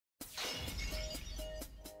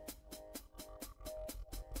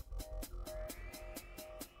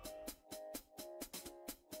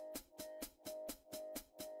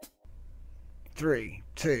3,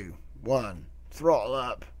 2, 1. Throttle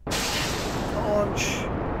up. Launch.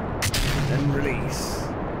 Then release.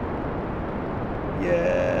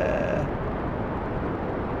 Yeah.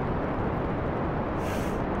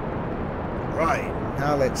 Right.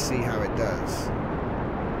 Now let's see how it does.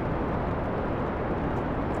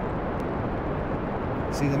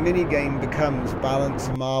 See, the mini game becomes balance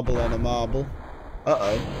a marble on a marble.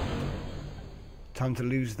 Uh-oh. Time to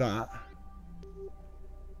lose that.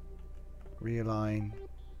 Realign.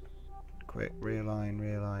 Quick, realign,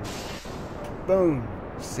 realign. Boom.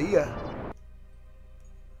 See ya.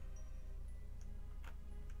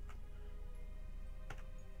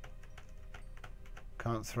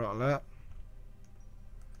 Can't throttle up.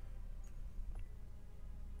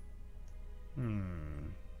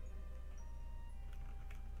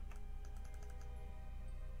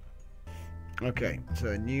 Okay, so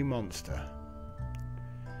a new monster.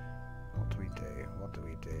 What do we do? What do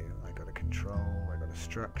we do? I got a control, I got a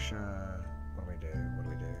structure. What do we do? What do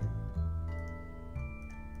we do?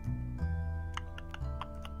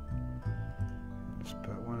 Let's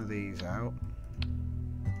put one of these out.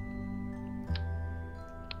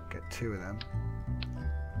 Get 2 of them.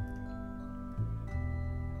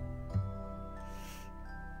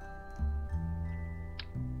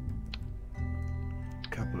 A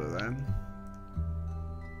couple of them.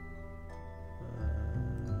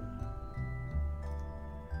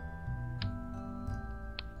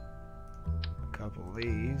 Couple of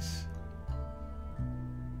these.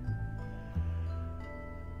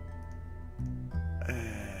 And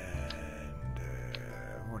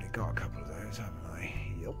I've already got a couple of those, haven't I?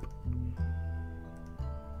 Yep.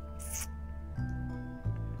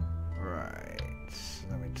 Right. So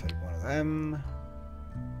let me take one of them.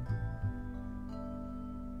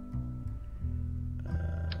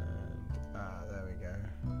 There we go.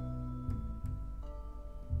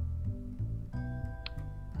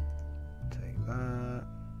 That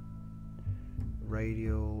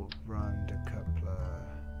radial run decoupler.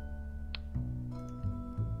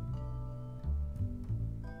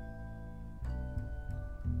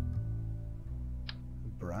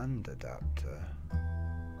 Brand adapter.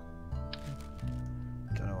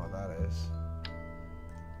 Don't know what that is.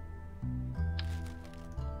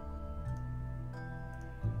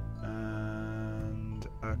 And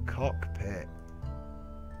a cockpit.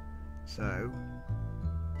 So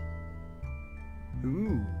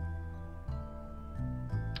ooh.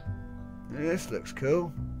 This looks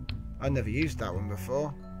cool. I never used that one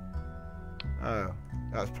before. Oh,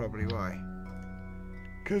 that's probably why.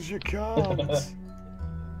 'Cause you can't.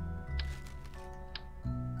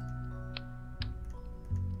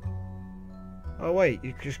 Oh wait,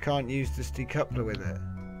 you just can't use this decoupler with it.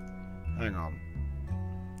 Hang on.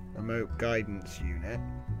 Remote guidance unit.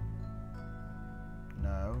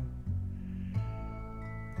 No.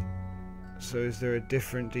 So is there a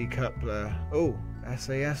different decoupler? Oh,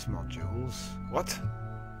 SAS modules. What?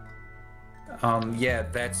 Yeah,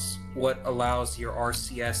 that's what allows your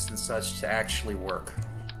RCS and such to actually work.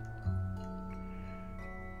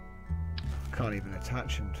 Can't even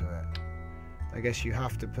attach them to it. I guess you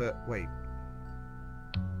have to put... Wait.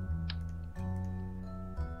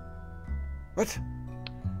 What?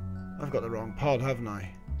 I've got the wrong pod, haven't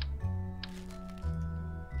I?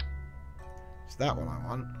 It's that one I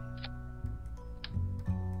want.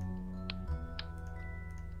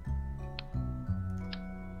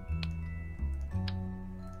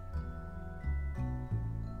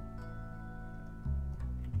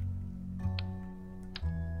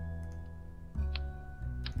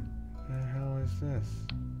 This.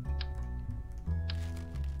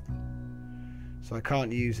 So I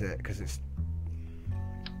can't use it because it's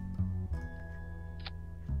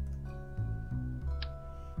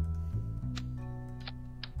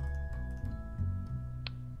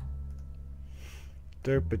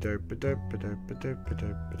derpa derpa derpa derpa derpa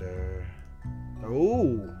derpa der.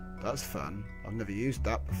 Oh, that's fun. I've never used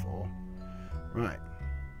that before. Right.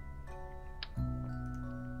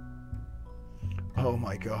 Oh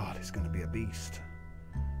my god, it's going to be a beast.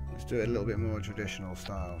 Let's do it a little bit more traditional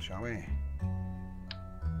style, shall we?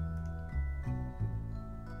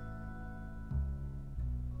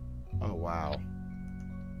 Oh wow.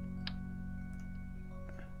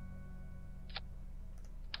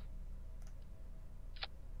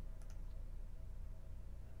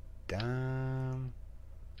 Damn.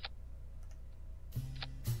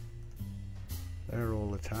 They're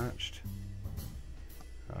all attached.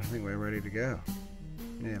 I think we're ready to go.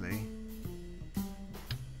 Nearly.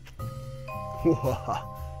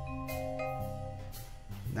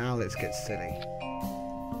 Now let's get silly.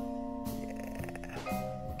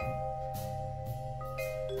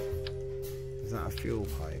 Yeah. Is that a fuel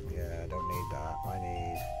pipe? Yeah, I don't need that. I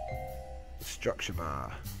need the structure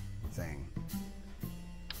bar thing.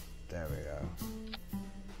 There we go.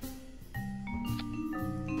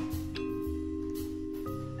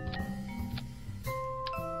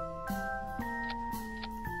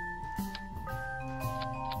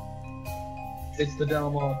 It's the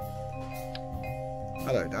Delmon.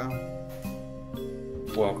 Hello, Dal.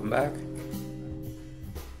 Welcome back.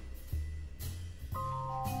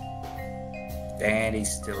 And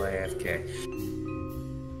he's still AFK.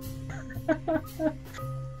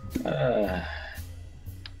 Oh,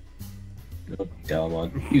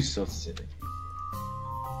 Delmon, you so silly.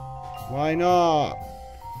 Why not?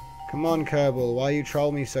 Come on, Kerbal. Why you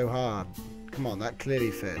troll me so hard? Come on, that clearly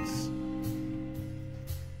fits.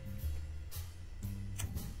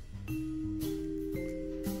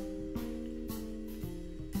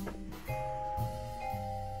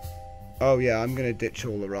 Oh yeah, I'm gonna ditch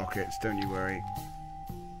all the rockets, don't you worry.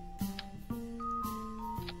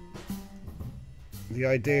 The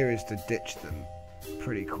idea is to ditch them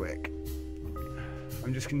pretty quick.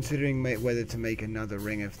 I'm just considering whether to make another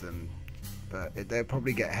ring of them, but they'll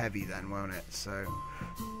probably get heavy then, won't it? So,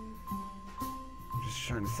 I'm just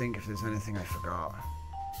trying to think if there's anything I forgot.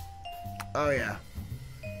 Oh yeah.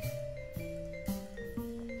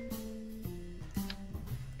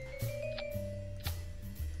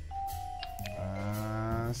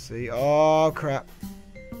 See, oh crap.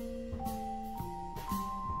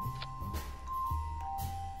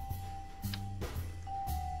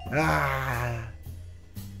 Ah.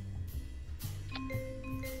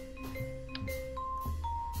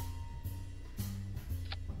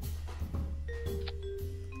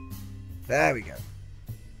 There we go.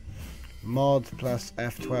 Mod plus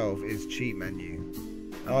F12 is cheat menu.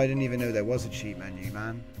 Oh, I didn't even know there was a cheat menu,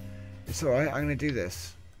 man. It's alright, I'm gonna do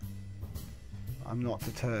this. I'm not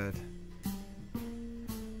deterred.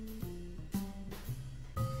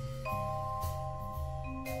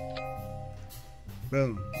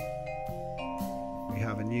 Boom. We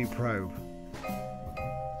have a new probe.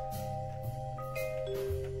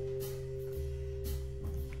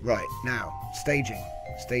 Right, now, staging.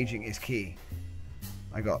 Staging is key.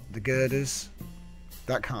 I got the girders.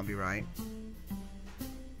 That can't be right.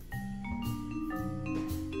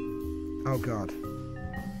 Oh god.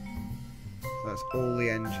 That's all the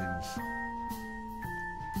engines.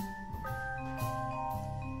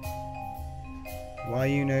 Why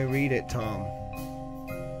you no read it, Tom?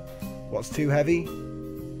 What's too heavy?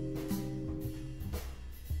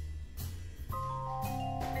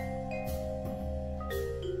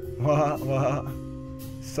 What?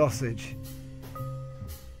 Sausage.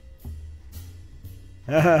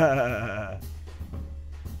 But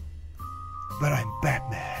I'm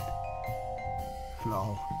Batman.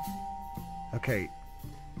 Lol. Okay.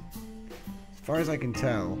 As far as I can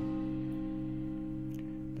tell,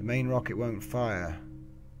 the main rocket won't fire.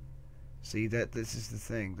 See, that this is the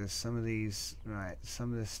thing. There's some of these, right,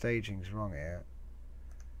 some of the staging's wrong here.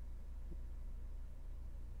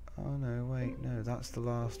 Oh no, wait, no, that's the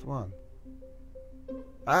last one.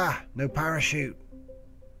 Ah, no parachute.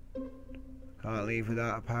 Can't leave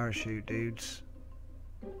without a parachute, dudes.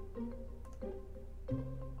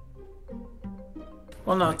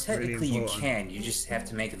 Well, no, Like, technically really you important. can. You just have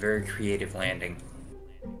to make a very creative landing.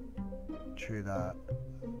 True that.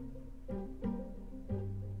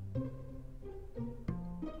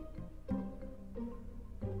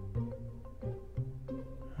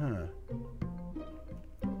 Huh.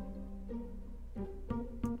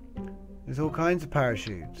 There's all kinds of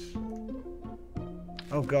parachutes.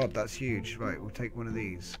 Oh god, that's huge. Right, we'll take one of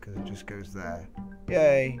these because it just goes there.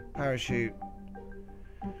 Yay, parachute.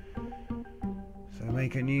 So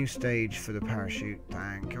make a new stage for the parachute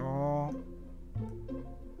tank. Oh.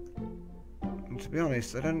 And to be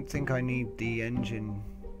honest, I don't think I need the engine.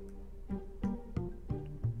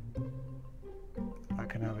 That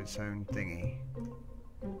can have its own thingy.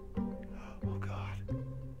 Oh god.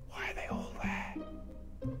 Why are they all there?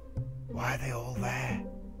 Why are they all there?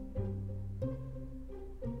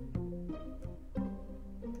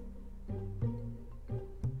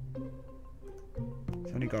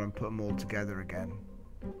 It's only got to put them all together again.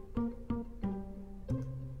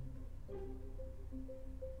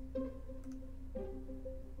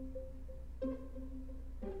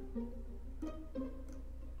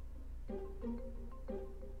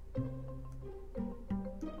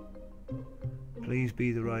 Please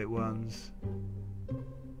be the right ones.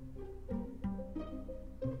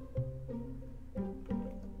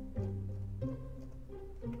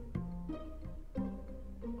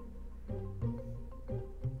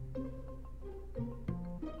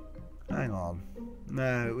 Hang on.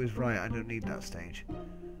 No, it was right. I don't need that stage.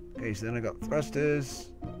 Okay, so then I got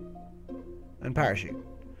thrusters and parachute.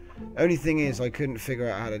 Only thing is, I couldn't figure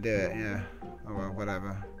out how to do it. Yeah. Oh well,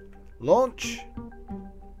 whatever. Launch.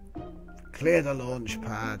 Clear the launch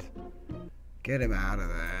pad. Get him out of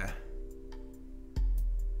there.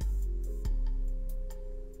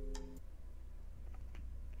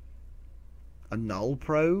 A null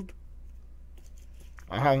probe?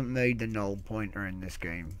 I haven't made the null pointer in this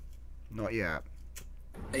game. Not yet.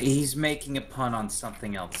 He's making a pun on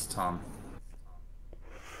something else, Tom.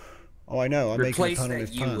 Oh, I know. I'm making a Replace pun on that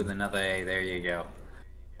his U pun. with another A. There you go.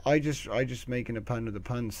 I just making a pun with the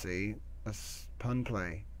pun. See, that's pun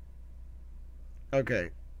play. Okay.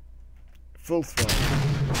 Full throttle.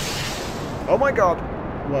 Oh my god!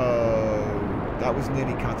 Whoa, that was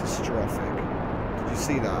nearly catastrophic. Did you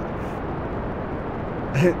see that?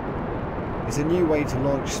 It's a new way to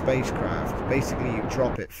launch spacecraft. Basically, you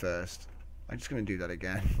drop it first. I'm just going to do that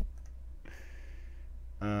again.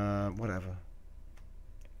 Whatever.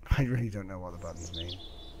 I really don't know what the buttons mean.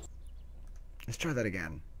 Let's try that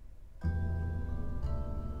again.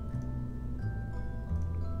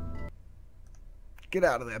 Get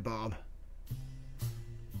out of there, Bob.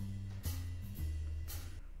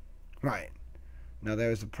 Right. Now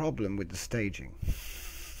there is a problem with the staging.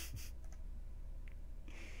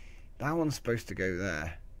 That one's supposed to go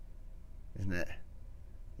there, isn't it?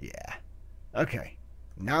 Yeah. Okay.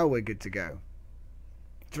 Now we're good to go.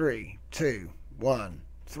 3, 2, 1.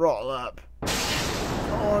 Throttle up.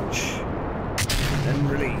 Launch. And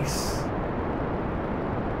release.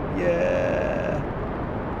 Yeah.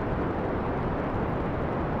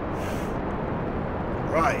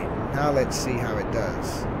 Right. Now let's see how it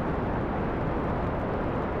does.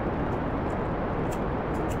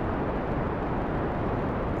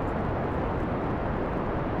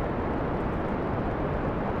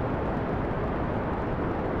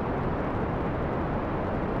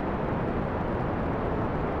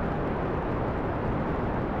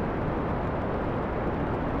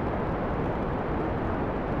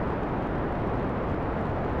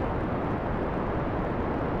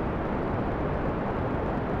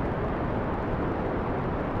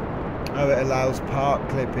 Oh, it allows part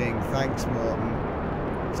clipping. Thanks, Morton.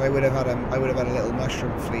 So I would have had a little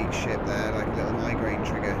MushroomFleet ship there, like a little migraine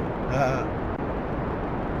trigger,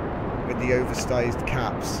 with the oversized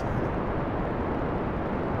caps.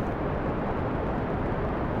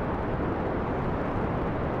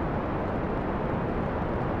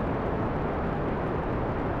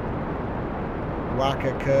 Whack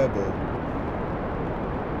a Kerbal.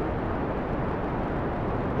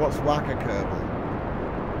 What's whack a Kerbal?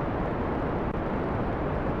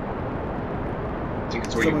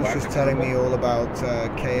 Someone's just telling me all about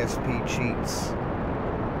KSP cheats.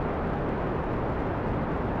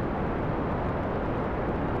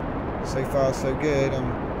 So far, so good.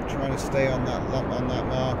 I'm trying to stay on that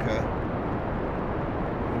marker.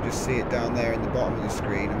 You can just see it down there in the bottom of the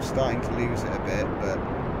screen. I'm starting to lose it a bit, but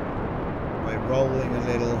by rolling a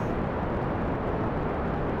little.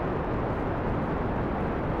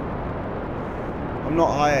 I'm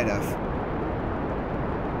not high enough.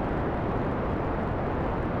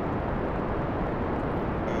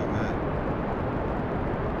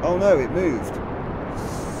 Oh no, it moved.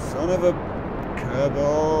 Son of a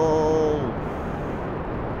Kerbal.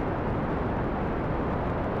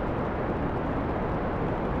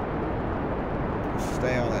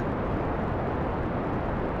 Stay on it.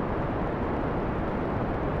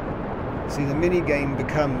 See, the mini game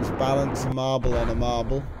becomes balance a marble on a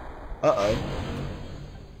marble. Uh-oh.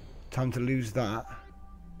 Time to lose that.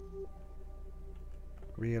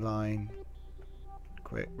 Realign.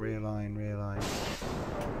 Quick, realign, realign.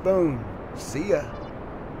 Boom. See ya.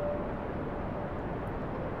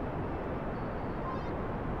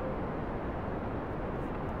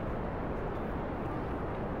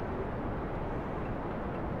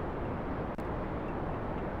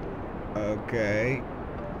 Okay.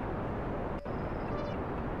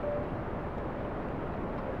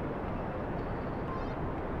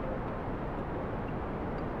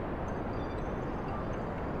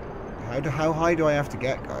 How high do I have to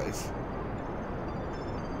get, guys?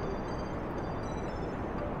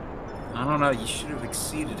 I don't know, you should have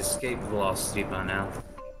exceeded escape velocity by now.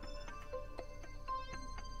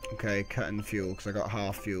 Okay, cutting fuel, because I got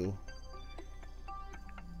half fuel.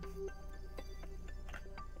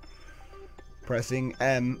 Pressing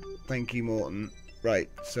M. Thank you, Morton. Right,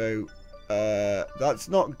 so, that's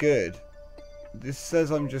not good. This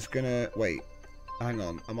says I'm just gonna... Wait, hang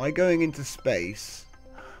on. Am I going into space?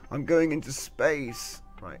 I'm going into space!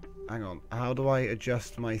 Right, hang on. How do I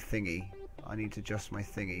adjust my thingy? I need to adjust my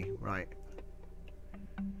thingy. Right.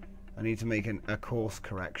 I need to make a course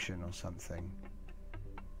correction or something.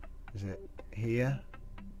 Is it here?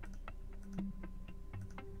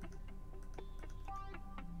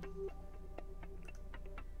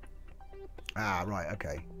 Ah, right,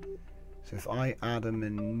 okay. So if I add a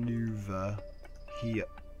maneuver here.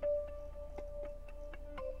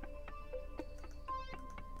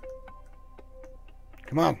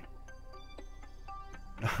 Come on!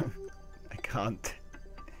 I can't.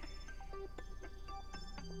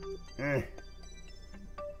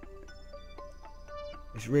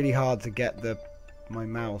 It's really hard to get my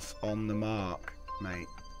mouse on the mark, mate.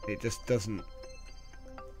 It just doesn't.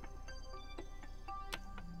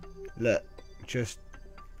 Look, just.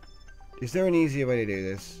 Is there an easier way to do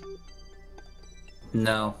this?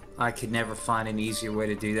 No, I could never find an easier way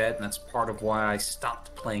to do that, and that's part of why I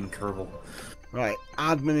stopped playing Kerbal. Right,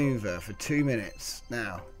 add maneuver for 2 minutes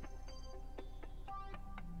now.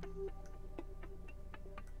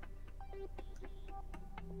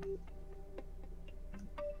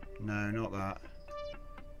 No, not that.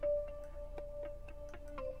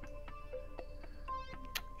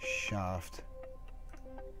 Shaft.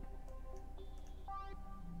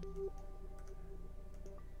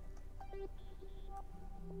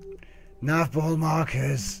 Nav ball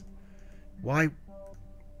markers. Why?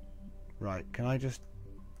 Right, can I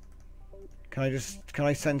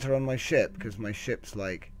center on my ship? Because my ship's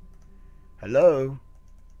like, hello?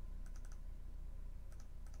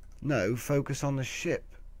 No, focus on the ship.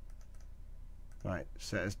 Right,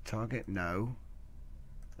 set as target, no.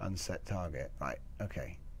 Unset target, right,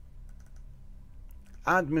 okay.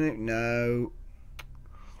 Add minute, no.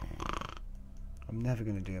 I'm never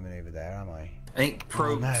going to do a maneuver there, am I? I think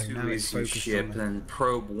probe no, 2 now it's is your focused ship, on the- and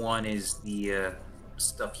probe 1 is the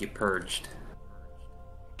stuff you purged.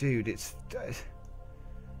 Dude, it's...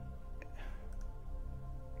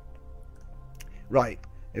 Right,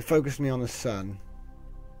 it focused me on the sun.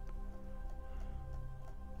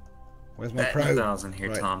 Where's my probe? 1,000 here,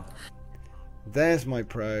 Right. Tom. There's my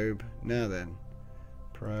probe. Now then.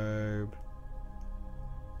 Probe.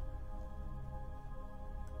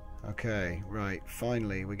 Okay, right.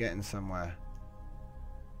 Finally, we're getting somewhere.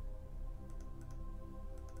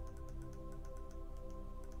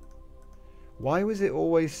 Why was it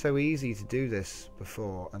always so easy to do this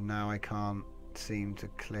before, and now I can't seem to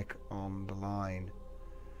click on the line?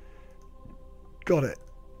 Got it.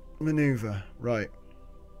 Maneuver. Right.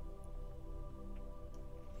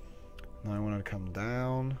 Now I want to come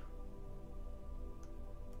down.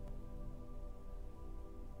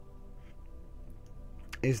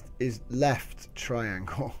 Is left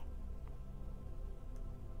triangle?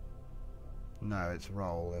 No, it's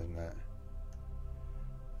roll, isn't it?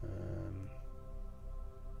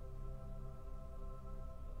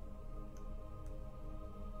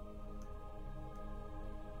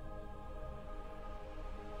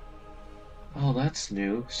 Oh, that's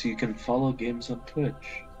new. So you can follow games on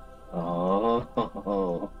Twitch.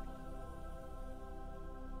 Oh.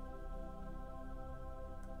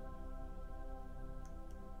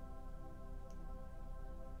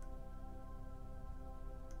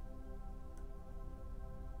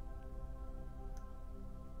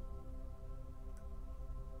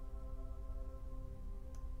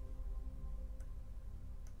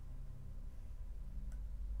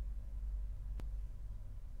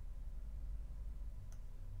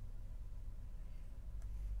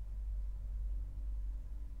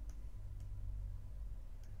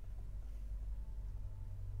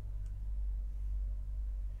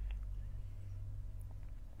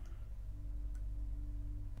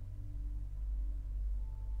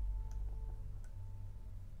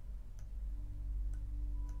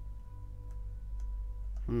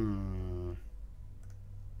 Hmm.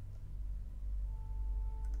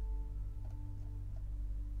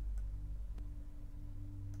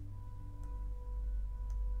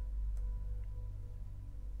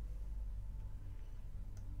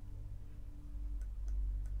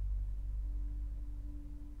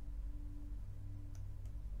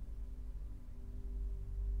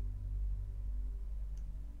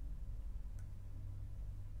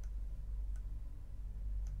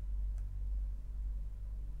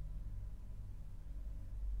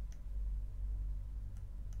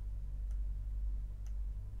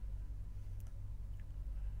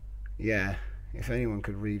 Yeah, if anyone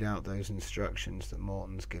could read out those instructions that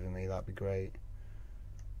Morton's given me, that'd be great.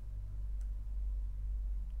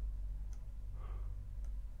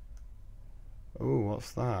 Oh,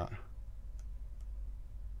 what's that?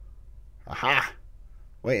 Aha!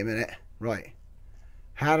 Wait a minute. Right.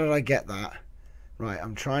 How did I get that? Right,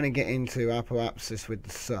 I'm trying to get into apoapsis with the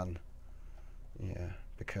sun. Yeah,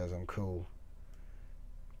 because I'm cool.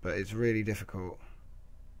 but it's really difficult.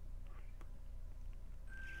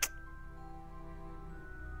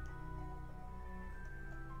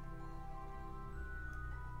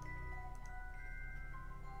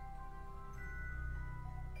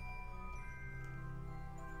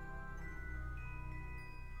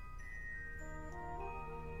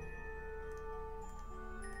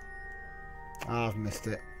 I've missed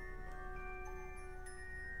it.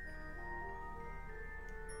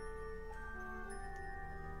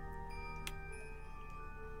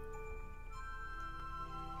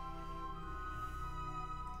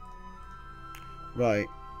 Right.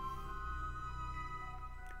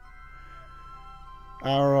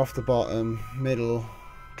 Arrow off the bottom, middle,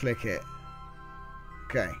 click it.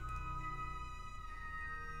 Okay.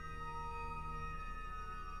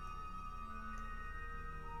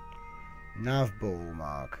 Nav ball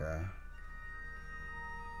marker.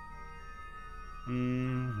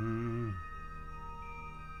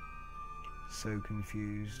 So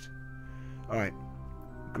confused. Alright.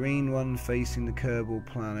 Green one facing the Kerbal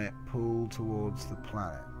planet. Pull towards the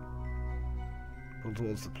planet. Pull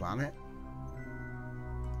towards the planet?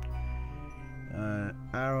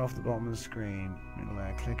 Arrow off the bottom of the screen. Middle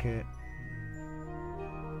there. Click it.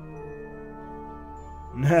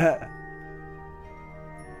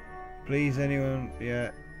 Please, anyone?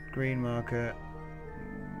 Yeah. Green marker.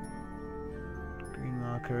 Green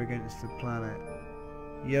marker against the planet.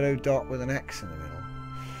 Yellow dot with an X in the middle.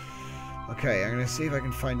 Okay, I'm going to see if I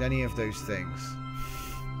can find any of those things.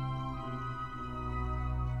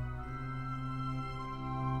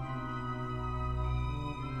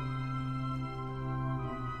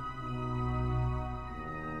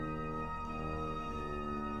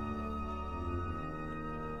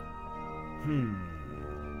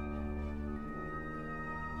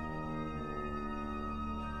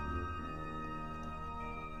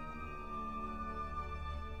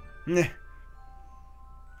 Nah.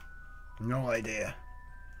 No idea.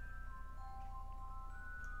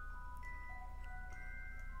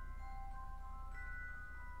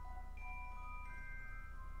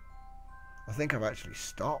 I think I've actually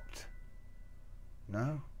stopped.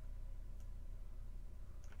 No?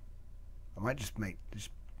 I might just make this...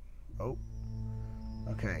 Oh.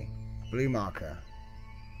 Okay. Blue marker.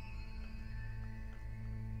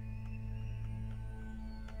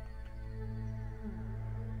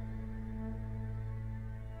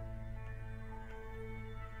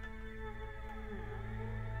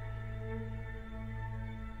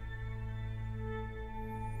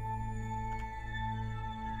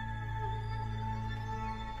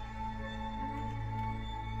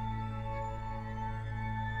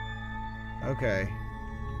 Okay.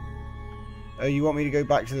 Oh, you want me to go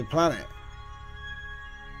back to the planet?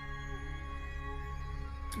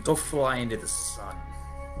 Go fly into the sun.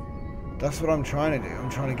 That's what I'm trying to do. I'm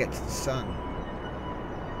trying to get to the sun.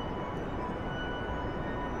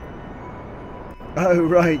 Oh,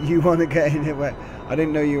 right. You want to get in it where... I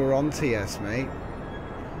didn't know you were on TS, mate.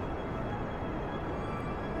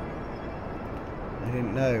 I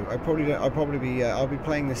didn't know. I'll be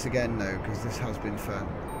playing this again, though, because this has been fun.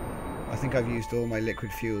 I think I've used all my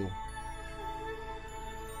liquid fuel.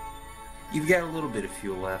 You've got a little bit of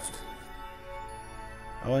fuel left.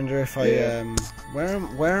 I wonder if I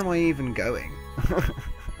where am I even going?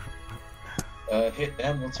 Hit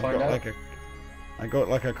them. Let's find out. I got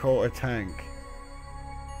like a quarter tank.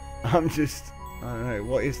 I'm just... I don't know.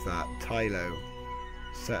 What is that? Tylo.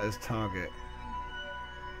 Set as target.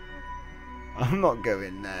 I'm not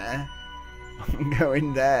going there. I'm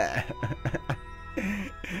going there.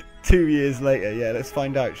 2 years later. Yeah, let's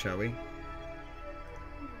find out, shall we?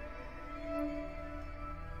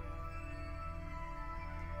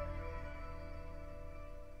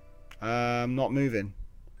 I'm not moving.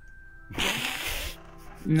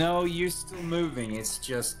 No, you're still moving. It's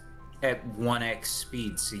just at 1x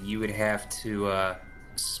speed, so you would have to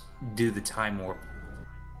do the time warp.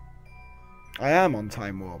 I am on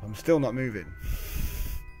time warp. I'm still not moving.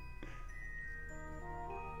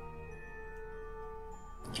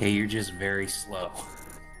 Okay, you're just very slow.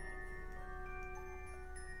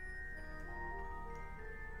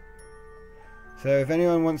 So if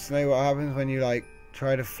anyone wants to know what happens when you like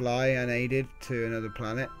try to fly unaided to another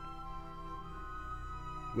planet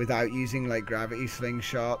without using like gravity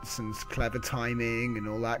slingshots and clever timing and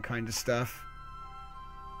all that kind of stuff,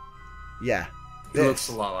 yeah, It looks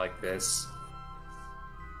a lot like this.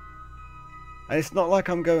 And it's not like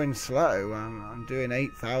I'm going slow. I'm doing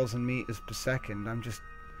 8,000 meters per second. I'm just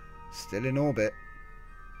still in orbit.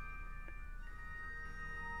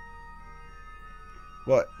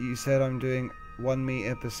 What, you said I'm doing 1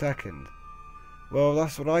 meter per second? Well,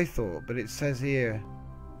 that's what I thought, but it says here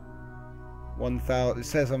 1,000. It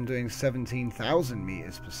says I'm doing 17,000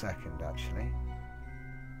 meters per second. Actually,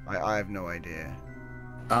 I have no idea.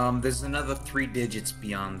 There's another 3 digits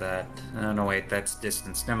beyond that. Oh, no, wait, that's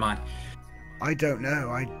distance. Never mind. I don't know.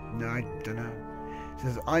 I don't know. It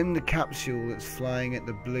says I'm the capsule that's flying at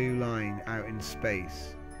the blue line out in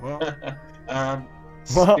space. What?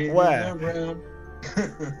 What?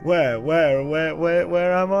 Where?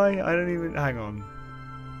 Where am I? I don't even. Hang on.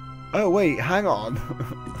 Oh wait, hang on.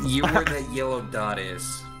 You're where that yellow dot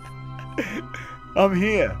is. I'm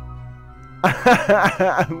here.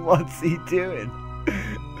 What's he doing?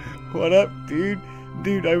 What up, dude?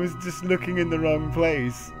 Dude, I was just looking in the wrong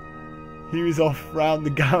place. He was off round the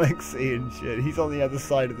galaxy and shit. He's on the other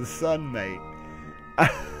side of the sun, mate.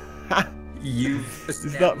 You've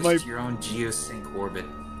established your own geosync orbit.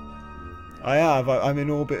 I have. I'm in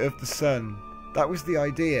orbit of the sun. That was the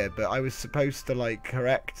idea, but I was supposed to like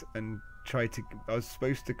correct and try to. I was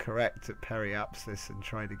supposed to correct at periapsis and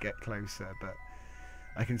try to get closer, but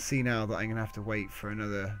I can see now that I'm gonna have to wait for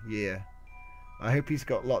another year. I hope he's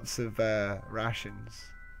got lots of rations.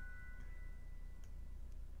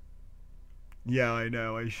 Yeah, I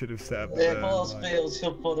know. I should have set up. If all else fails,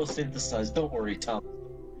 he'll photosynthesize. Don't worry, Tom.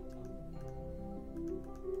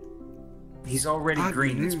 He's already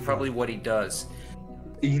green. That's probably what he does.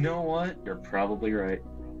 You know what? You're probably right.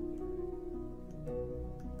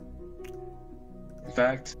 In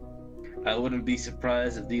fact, I wouldn't be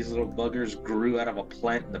surprised if these little buggers grew out of a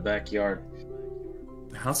plant in the backyard.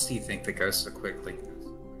 How else do you think they go so quickly?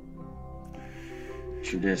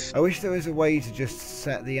 Shoot this. I wish there was a way to just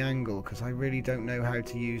set the angle, because I really don't know how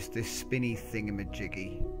to use this spinny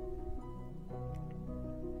thingamajiggy.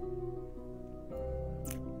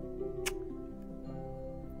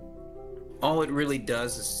 All it really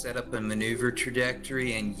does is set up a maneuver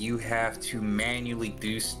trajectory, and you have to manually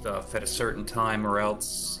do stuff at a certain time, or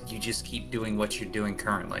else you just keep doing what you're doing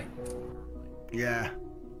currently. Yeah.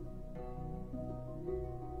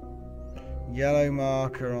 Yellow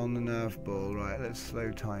marker on the nav ball. Right, let's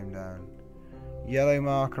slow time down. Yellow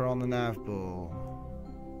marker on the nav ball.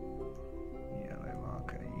 Yellow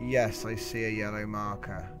marker. Yes, I see a yellow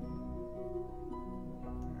marker.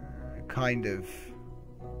 Kind of.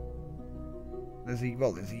 There's a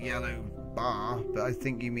yellow bar, but I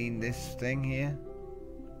think you mean this thing here.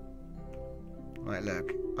 Right,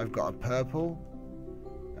 look. I've got a purple,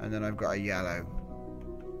 and then I've got a yellow.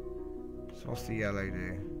 So what's the yellow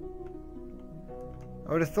do?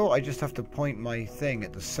 I would have thought I just have to point my thing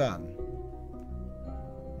at the sun.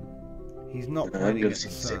 He's not pointing at the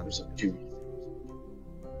sun.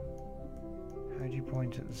 How do you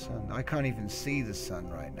point at the sun? I can't even see the sun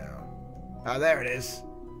right now. Ah, there it is.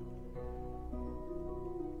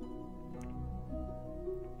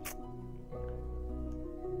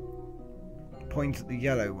 Point at the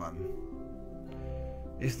yellow one.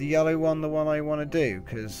 Is the yellow one the one I want to do?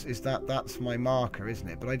 Because that's my marker, isn't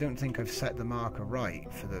it? But I don't think I've set the marker right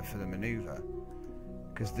for the maneuver.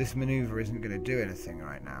 Because this maneuver isn't going to do anything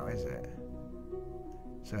right now, is it?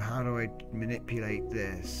 So how do I manipulate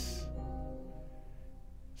this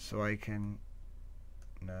so I can?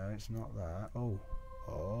 No, it's not that. Oh.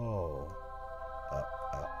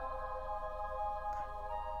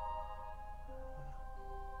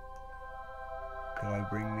 Could I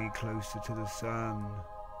bring me closer to the sun?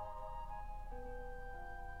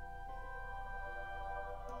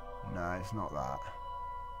 No, it's not that.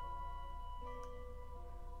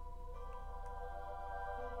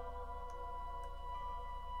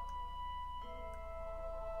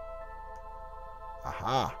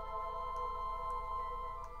 Aha!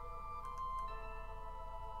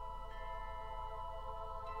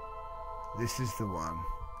 This is the one.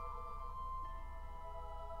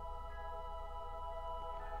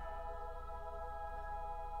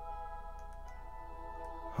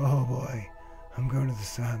 Oh boy, I'm going to the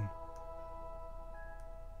sun.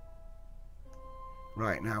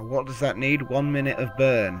 Right, now what does that need? 1 minute of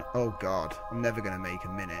burn. Oh god, I'm never going to make a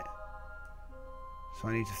minute. So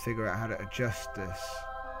I need to figure out how to adjust this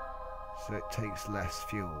so it takes less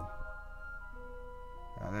fuel.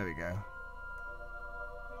 Oh, there we go.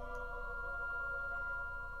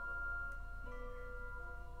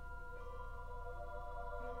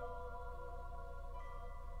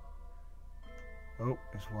 Oh,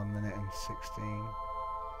 it's 1 minute and 16.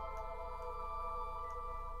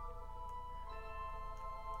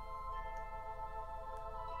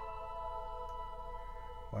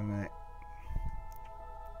 One minute.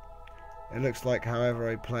 It looks like however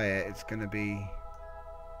I play it, it's going to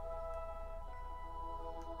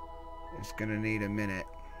need a minute.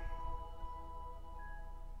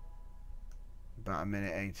 About 1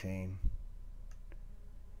 minute 18.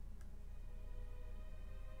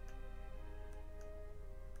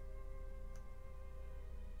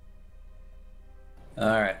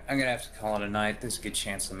 Alright, I'm gonna have to call it a night. There's a good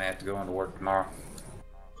chance I may have to go into work tomorrow.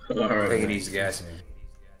 Alright, Take it man. easy, guys. See you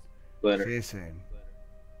Later. soon. See you soon.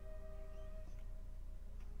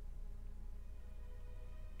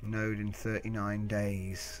 Node in 39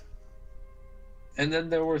 days. And then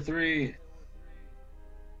there were 3.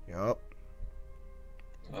 Yup.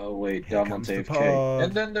 Oh wait, Here Down on comes the AFK. pod.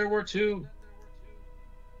 And then there were 2.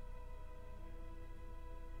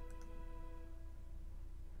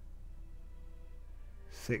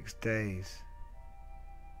 6 days.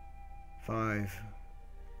 5,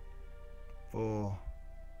 4,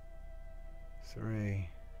 3,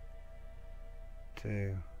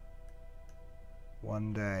 2,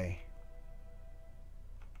 1 day.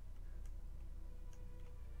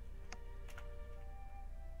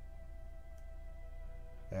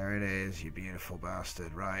 There it is, you beautiful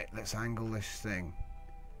bastard. Right, let's angle this thing.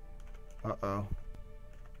 Uh-oh.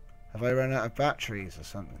 Have I run out of batteries or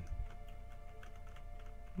something?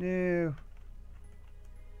 No.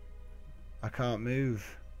 I can't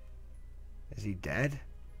move. Is he dead?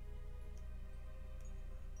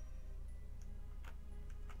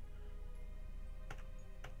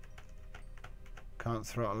 Can't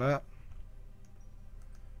throttle up.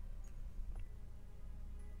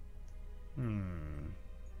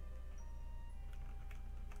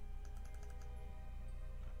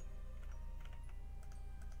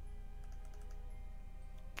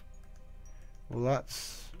 Well,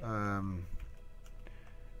 that's a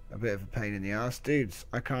bit of a pain in the ass. Dudes,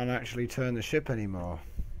 I can't actually turn the ship anymore.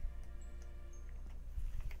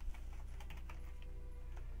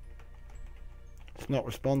 It's not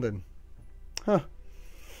responding. Huh.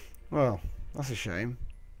 Well, that's a shame.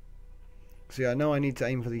 See, I know I need to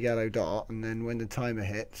aim for the yellow dot, and then when the timer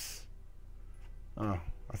hits... Oh,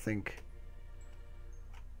 I think...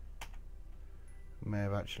 May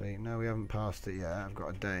have actually... No, we haven't passed it yet. I've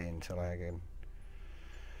got a day until I can...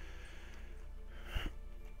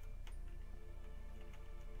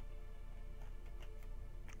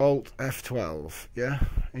 Alt F12, yeah?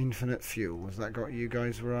 Infinite fuel. Has that got you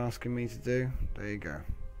guys were asking me to do? There you go.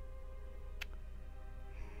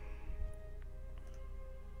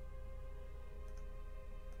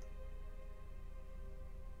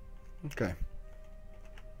 Okay.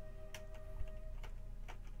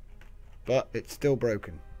 But it's still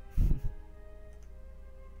broken.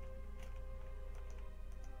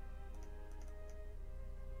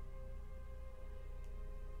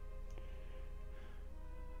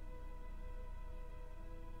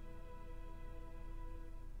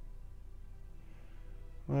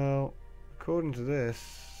 Well, according to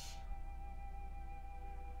this,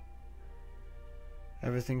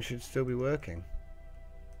 everything should still be working.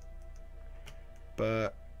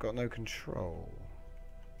 But got no control.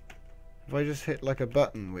 If I just hit like a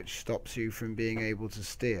button which stops you from being able to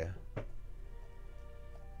steer.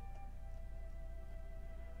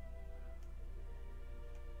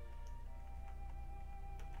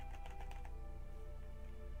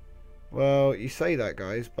 Well, you say that,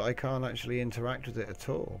 guys, but I can't actually interact with it at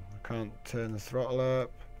all. I can't turn the throttle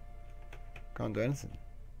up. Can't do anything.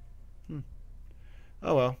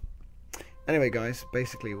 Oh well. Anyway, guys,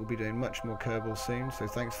 basically we'll be doing much more Kerbal soon, so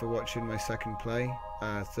thanks for watching my second play.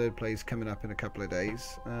 Third play's coming up in a couple of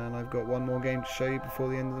days, and I've got one more game to show you before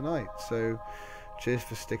the end of the night. So cheers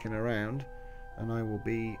for sticking around, and I will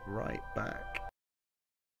be right back.